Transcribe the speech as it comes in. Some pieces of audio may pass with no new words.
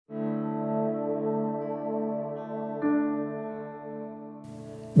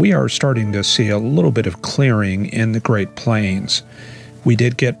we are starting to see a little bit of clearing in the Great Plains. We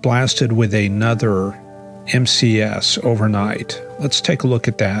did get blasted with another MCS overnight. Let's take a look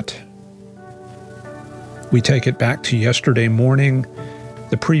at that. We take it back to yesterday morning.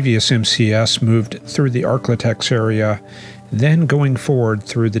 The previous MCS moved through the Arklatex area. Then going forward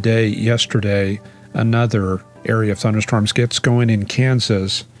through the day yesterday, another area of thunderstorms gets going in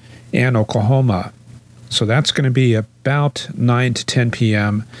Kansas and Oklahoma. So that's going to be about 9 to 10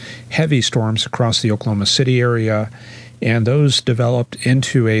 p.m. Heavy storms across the Oklahoma City area, and those developed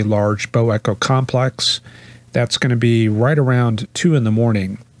into a large bow echo complex. That's going to be right around 2 in the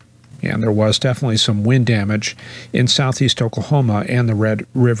morning. And there was definitely some wind damage in southeast Oklahoma and the Red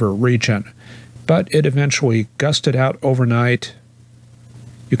River region. But it eventually gusted out overnight.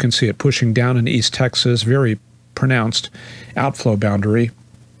 You can see it pushing down in East Texas, very pronounced outflow boundary,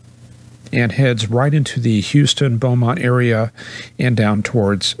 and heads right into the Houston, Beaumont area and down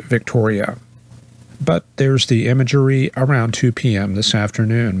towards Victoria. But there's the imagery around 2 p.m. this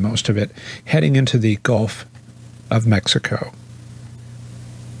afternoon, most of it heading into the Gulf of Mexico.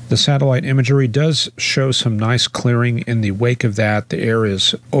 The satellite imagery does show some nice clearing in the wake of that. The air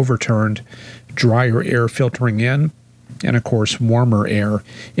is overturned, drier air filtering in, and of course warmer air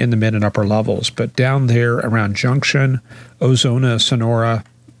in the mid and upper levels. But down there around Junction, Ozona, Sonora,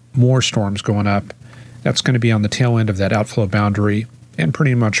 more storms going up. That's going to be on the tail end of that outflow boundary and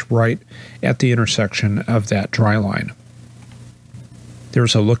pretty much right at the intersection of that dry line.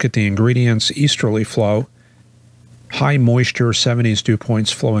 There's a look at the ingredients: easterly flow, high moisture, 70s dew points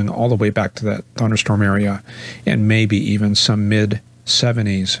flowing all the way back to that thunderstorm area, and maybe even some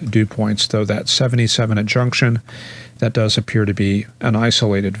mid-70s dew points, though that 77 at Junction, that does appear to be an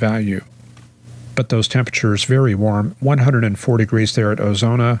isolated value. But those temperatures very warm, 104 degrees there at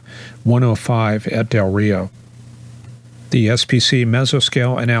Ozona, 105 at Del Rio. The SPC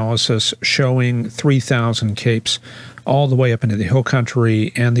mesoscale analysis showing 3,000 capes all the way up into the hill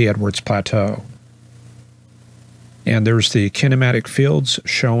country and the Edwards Plateau. And there's the kinematic fields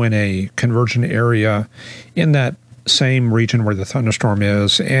showing a convergent area in that same region where the thunderstorm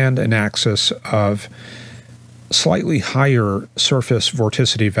is, and an axis of slightly higher surface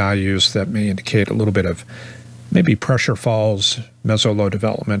vorticity values that may indicate a little bit of maybe pressure falls, meso-low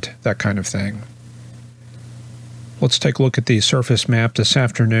development, that kind of thing. Let's take a look at the surface map this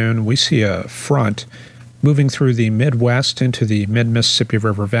afternoon. We see a front moving through the Midwest into the mid-Mississippi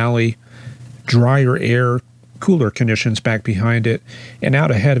River Valley, drier air, cooler conditions back behind it, and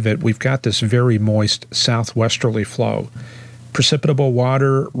out ahead of it we've got this very moist southwesterly flow. Precipitable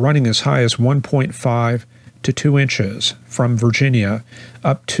water running as high as 1.5 to 2 inches from Virginia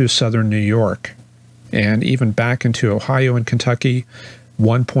up to southern New York, and even back into Ohio and Kentucky,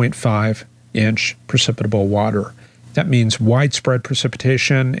 1.5-inch precipitable water. That means widespread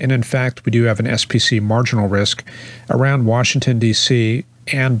precipitation, and in fact we do have an SPC marginal risk around Washington, D.C.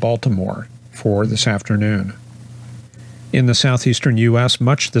 and Baltimore for this afternoon. In the southeastern U.S.,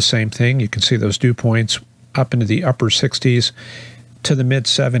 much the same thing. You can see those dew points up into the upper 60s to the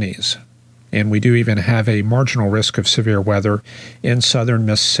mid-70s. And we do even have a marginal risk of severe weather in southern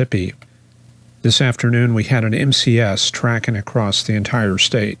Mississippi. This afternoon we had an MCS tracking across the entire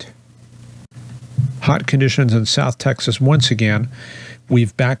state. Hot conditions in South Texas once again.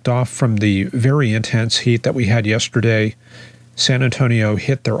 We've backed off from the very intense heat that we had yesterday. San Antonio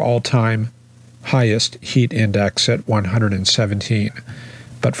hit their all-time highest heat index at 117.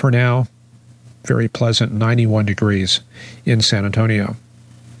 But for now, very pleasant 91 degrees in San Antonio.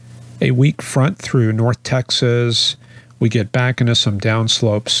 A weak front through North Texas. We get back into some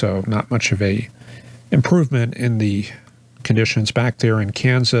downslopes, so not much of a improvement in the conditions back there in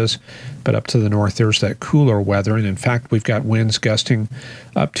Kansas, but up to the north there's that cooler weather, and in fact we've got winds gusting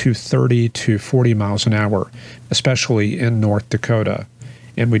up to 30 to 40 miles an hour, especially in North Dakota.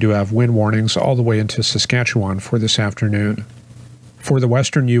 And we do have wind warnings all the way into Saskatchewan for this afternoon. For the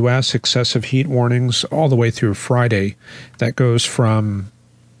western U.S., excessive heat warnings all the way through Friday. That goes from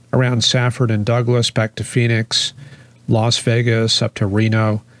around Safford and Douglas back to Phoenix, Las Vegas, up to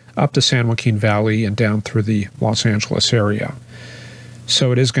Reno, up to San Joaquin Valley, and down through the Los Angeles area.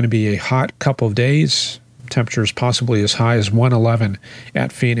 So it is going to be a hot couple of days. Temperatures possibly as high as 111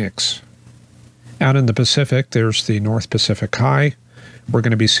 at Phoenix. Out in the Pacific, there's the North Pacific High. We're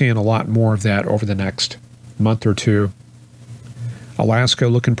going to be seeing a lot more of that over the next month or two. Alaska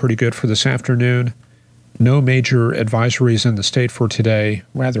looking pretty good for this afternoon. No major advisories in the state for today.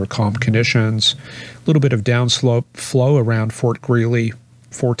 Rather calm conditions. A little bit of downslope flow around Fort Greely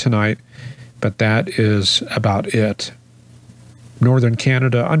for tonight, but that is about it. Northern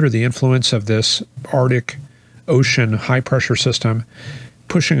Canada under the influence of this Arctic Ocean high-pressure system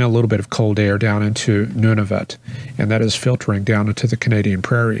pushing a little bit of cold air down into Nunavut, and that is filtering down into the Canadian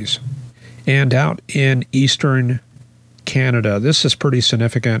prairies. And out in eastern Canada, this is pretty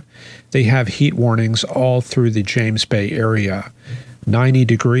significant. They have heat warnings all through the James Bay area. 90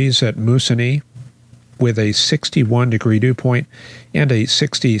 degrees at Moosonee with a 61-degree dew point and a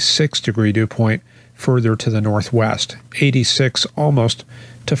 66-degree dew point further to the northwest. 86 almost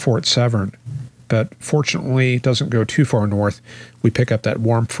to Fort Severn. But fortunately, it doesn't go too far north. We pick up that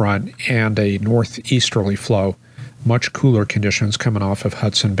warm front and a northeasterly flow. Much cooler conditions coming off of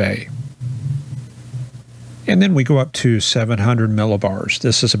Hudson Bay. And then we go up to 700 millibars.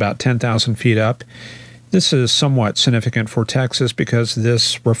 This is about 10,000 feet up. This is somewhat significant for Texas because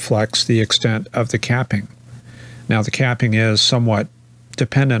this reflects the extent of the capping. Now, the capping is somewhat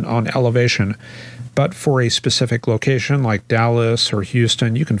dependent on elevation, but for a specific location like Dallas or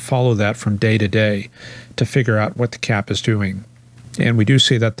Houston, you can follow that from day to day to figure out what the cap is doing. And we do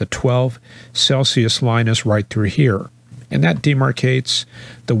see that the 12 Celsius line is right through here, and that demarcates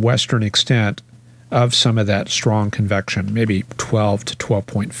the western extent of some of that strong convection, maybe 12 to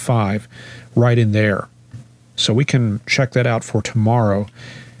 12.5, right in there. So we can check that out for tomorrow.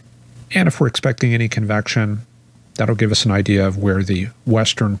 And if we're expecting any convection, that'll give us an idea of where the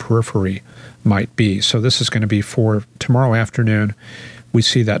western periphery might be. So this is going to be for tomorrow afternoon. We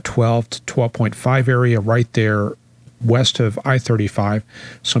see that 12 to 12.5 area right there west of I-35.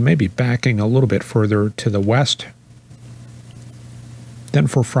 So maybe backing a little bit further to the west. Then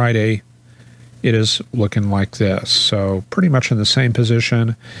for Friday, it is looking like this. So pretty much in the same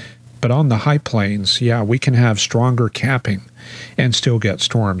position. But on the high plains, yeah, we can have stronger capping and still get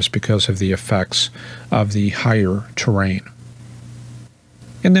storms because of the effects of the higher terrain.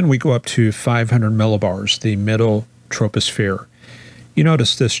 And then we go up to 500 millibars, the middle troposphere. You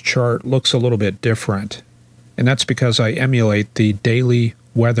notice this chart looks a little bit different, and that's because I emulate the daily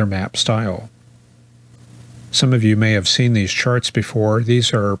weather map style. Some of you may have seen these charts before.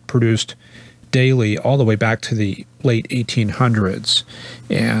 These are produced daily all the way back to the late 1800s,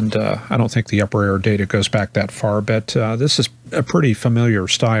 and I don't think the upper air data goes back that far, but this is a pretty familiar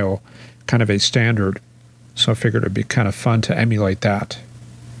style, kind of a standard, so I figured it'd be kind of fun to emulate that.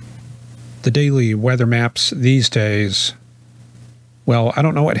 The daily weather maps these days, well, I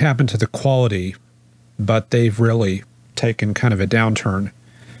don't know what happened to the quality, but they've really taken kind of a downturn.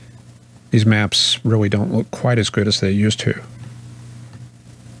 These maps really don't look quite as good as they used to.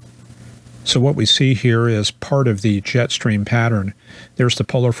 So what we see here is part of the jet stream pattern. There's the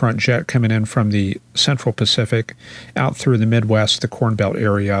polar front jet coming in from the central Pacific out through the Midwest, the Corn Belt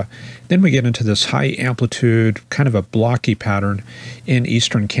area. Then we get into this high amplitude, kind of a blocky pattern in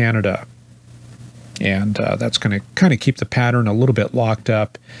eastern Canada. And that's going to kind of keep the pattern a little bit locked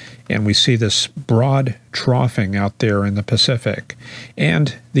up. And we see this broad troughing out there in the Pacific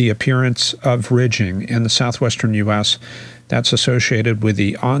and the appearance of ridging in the southwestern U.S. That's associated with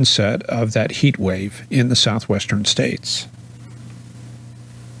the onset of that heat wave in the southwestern states.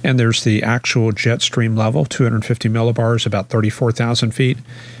 And there's the actual jet stream level, 250 millibars, about 34,000 feet,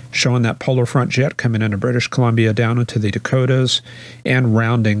 showing that polar front jet coming into British Columbia down into the Dakotas and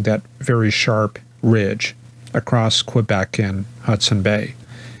rounding that very sharp ridge across Quebec and Hudson Bay.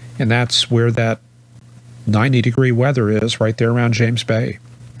 And that's where that 90-degree weather is, right there around James Bay.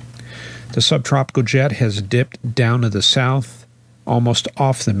 The subtropical jet has dipped down to the south, almost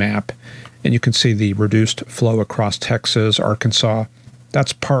off the map, and you can see the reduced flow across Texas, Arkansas.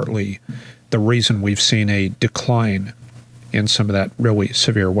 That's partly the reason we've seen a decline in some of that really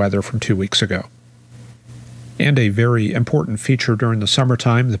severe weather from 2 weeks ago. And a very important feature during the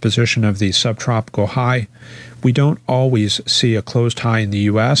summertime, the position of the subtropical high. We don't always see a closed high in the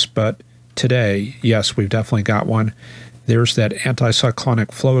U.S., but today, yes, we've definitely got one. There's that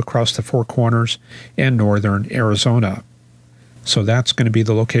anticyclonic flow across the Four Corners and northern Arizona. So that's going to be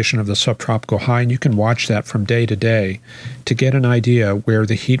the location of the subtropical high, and you can watch that from day to day to get an idea where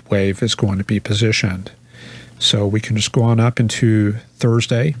the heat wave is going to be positioned. So we can just go on up into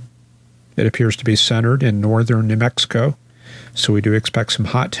Thursday. It appears to be centered in northern New Mexico. So we do expect some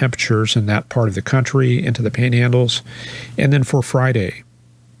hot temperatures in that part of the country into the panhandles. And then for Friday,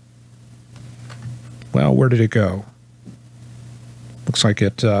 well, where did it go? Looks like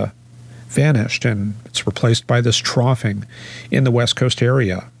it vanished, and it's replaced by this troughing in the West Coast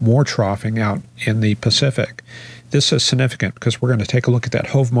area, more troughing out in the Pacific. This is significant because we're going to take a look at that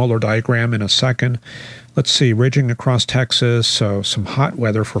Hovmoller diagram in a second. Let's see, ridging across Texas, so some hot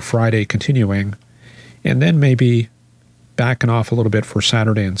weather for Friday continuing, and then maybe backing off a little bit for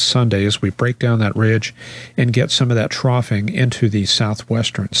Saturday and Sunday as we break down that ridge and get some of that troughing into the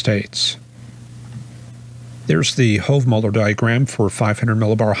southwestern states. There's the Hovmoller diagram for 500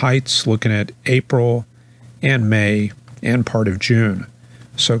 millibar heights, looking at April and May and part of June.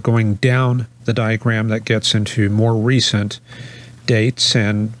 So going down the diagram, that gets into more recent dates,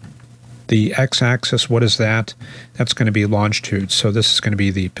 and the x-axis, what is that? That's going to be longitude. So this is going to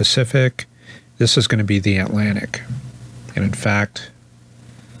be the Pacific, this is going to be the Atlantic. And in fact,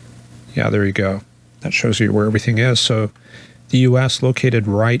 yeah, there you go. That shows you where everything is. So the U.S. located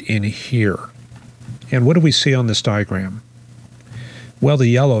right in here. And what do we see on this diagram? Well, the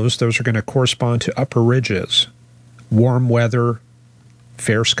yellows, those are going to correspond to upper ridges, warm weather,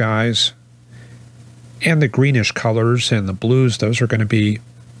 fair skies, and the greenish colors and the blues, those are going to be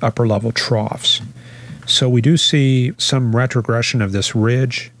upper level troughs. So we do see some retrogression of this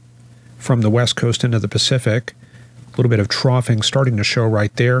ridge from the west coast into the Pacific, a little bit of troughing starting to show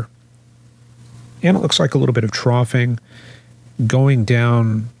right there. And it looks like a little bit of troughing going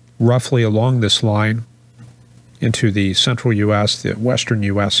down roughly along this line into the central U.S., the western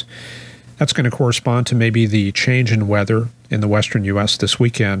U.S. That's going to correspond to maybe the change in weather in the western U.S. this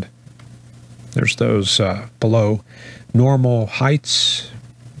weekend. There's those below normal heights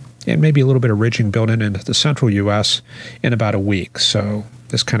and maybe a little bit of ridging built into the central U.S. in about a week. So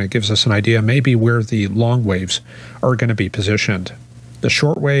this kind of gives us an idea maybe where the long waves are going to be positioned. The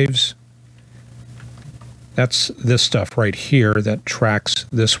short waves, that's this stuff right here that tracks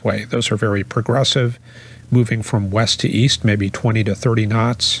this way. Those are very progressive, moving from west to east, maybe 20 to 30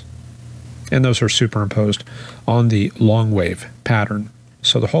 knots. And those are superimposed on the long wave pattern.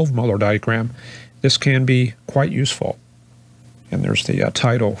 So the Hovmoller diagram, this can be quite useful. And there's the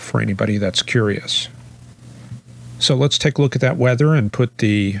title for anybody that's curious. So let's take a look at that weather and put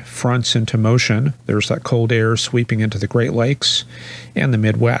the fronts into motion. There's that cold air sweeping into the Great Lakes and the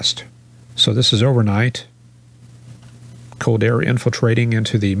Midwest. So this is overnight. Cold air infiltrating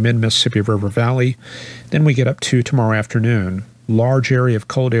into the mid-Mississippi River Valley. Then we get up to tomorrow afternoon. Large area of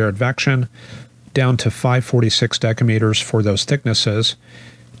cold air advection down to 546 decameters for those thicknesses.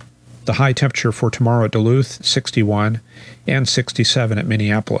 The high temperature for tomorrow at Duluth, 61, and 67 at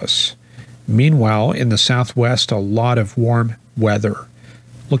Minneapolis. Meanwhile, in the southwest, a lot of warm weather.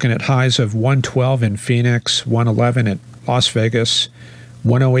 Looking at highs of 112 in Phoenix, 111 at Las Vegas,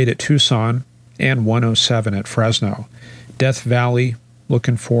 108 at Tucson, and 107 at Fresno. Death Valley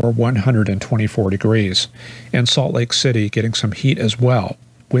looking for 124 degrees. And Salt Lake City getting some heat as well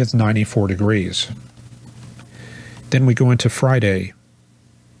with 94 degrees. Then we go into Friday.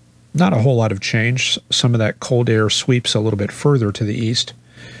 Not a whole lot of change. Some of that cold air sweeps a little bit further to the east.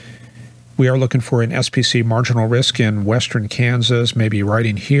 We are looking for an SPC marginal risk in western Kansas, maybe right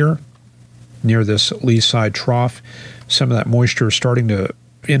in here, near this lee side trough. Some of that moisture is starting to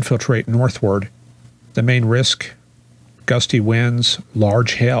infiltrate northward. The main risk, gusty winds,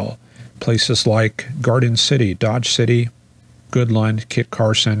 large hail. Places like Garden City, Dodge City, Goodland, Kit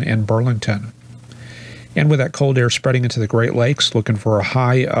Carson, and Burlington. And with that cold air spreading into the Great Lakes, looking for a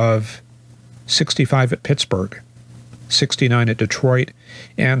high of 65 at Pittsburgh, 69 at Detroit,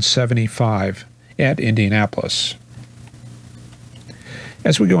 and 75 at Indianapolis.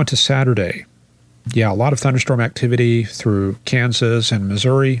 As we go into Saturday, yeah, a lot of thunderstorm activity through Kansas and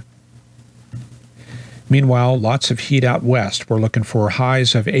Missouri. Meanwhile, lots of heat out west. We're looking for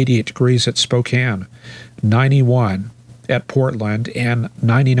highs of 88 degrees at Spokane, 91 at Portland, and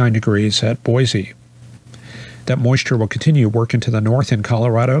 99 degrees at Boise. That moisture will continue to work into the north in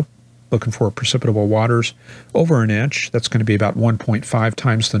Colorado, looking for precipitable waters over an inch. That's going to be about 1.5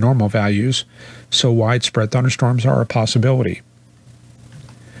 times the normal values, so widespread thunderstorms are a possibility.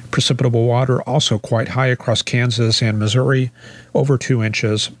 Precipitable water also quite high across Kansas and Missouri, over 2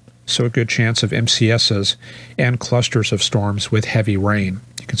 inches, so a good chance of MCSs and clusters of storms with heavy rain.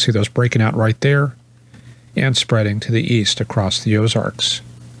 You can see those breaking out right there and spreading to the east across the Ozarks.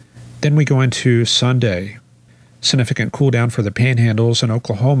 Then we go into Sunday. Significant cool down for the panhandles in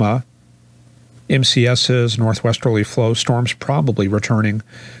Oklahoma. MCSs, northwesterly flow storms probably returning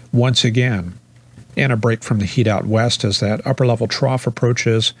once again. And a break from the heat out west as that upper level trough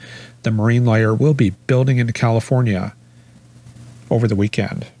approaches. The marine layer will be building into California over the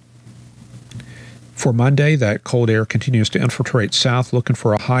weekend. For Monday, that cold air continues to infiltrate south, looking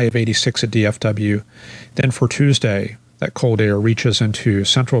for a high of 86 at DFW. Then for Tuesday, that cold air reaches into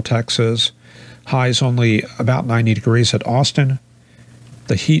central Texas. Highs only about 90 degrees at Austin.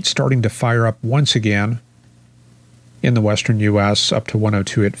 The heat starting to fire up once again in the western U.S., up to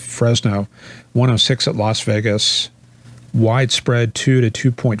 102 at Fresno, 106 at Las Vegas. Widespread 2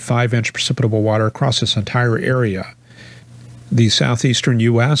 to 2.5 inch precipitable water across this entire area. The southeastern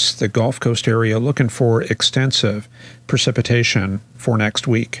U.S., the Gulf Coast area, looking for extensive precipitation for next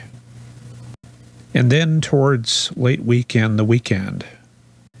week. And then towards late weekend, the weekend.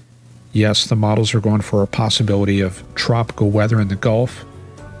 Yes, the models are going for a possibility of tropical weather in the Gulf.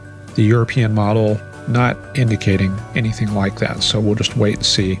 The European model not indicating anything like that, so we'll just wait and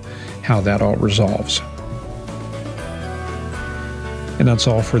see how that all resolves. And that's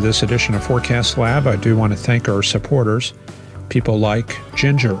all for this edition of Forecast Lab. I do want to thank our supporters, people like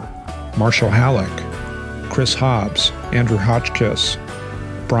Ginger, Marshall Halleck, Chris Hobbs, Andrew Hotchkiss,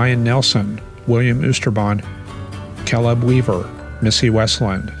 Brian Nelson, William Oosterbaan, Caleb Weaver, Missy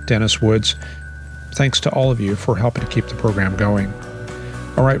Westland, Dennis Woods. Thanks to all of you for helping to keep the program going.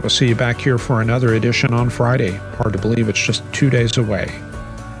 All right, we'll see you back here for another edition on Friday. Hard to believe it's just 2 days away.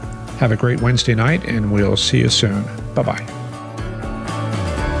 Have a great Wednesday night, and we'll see you soon. Bye-bye.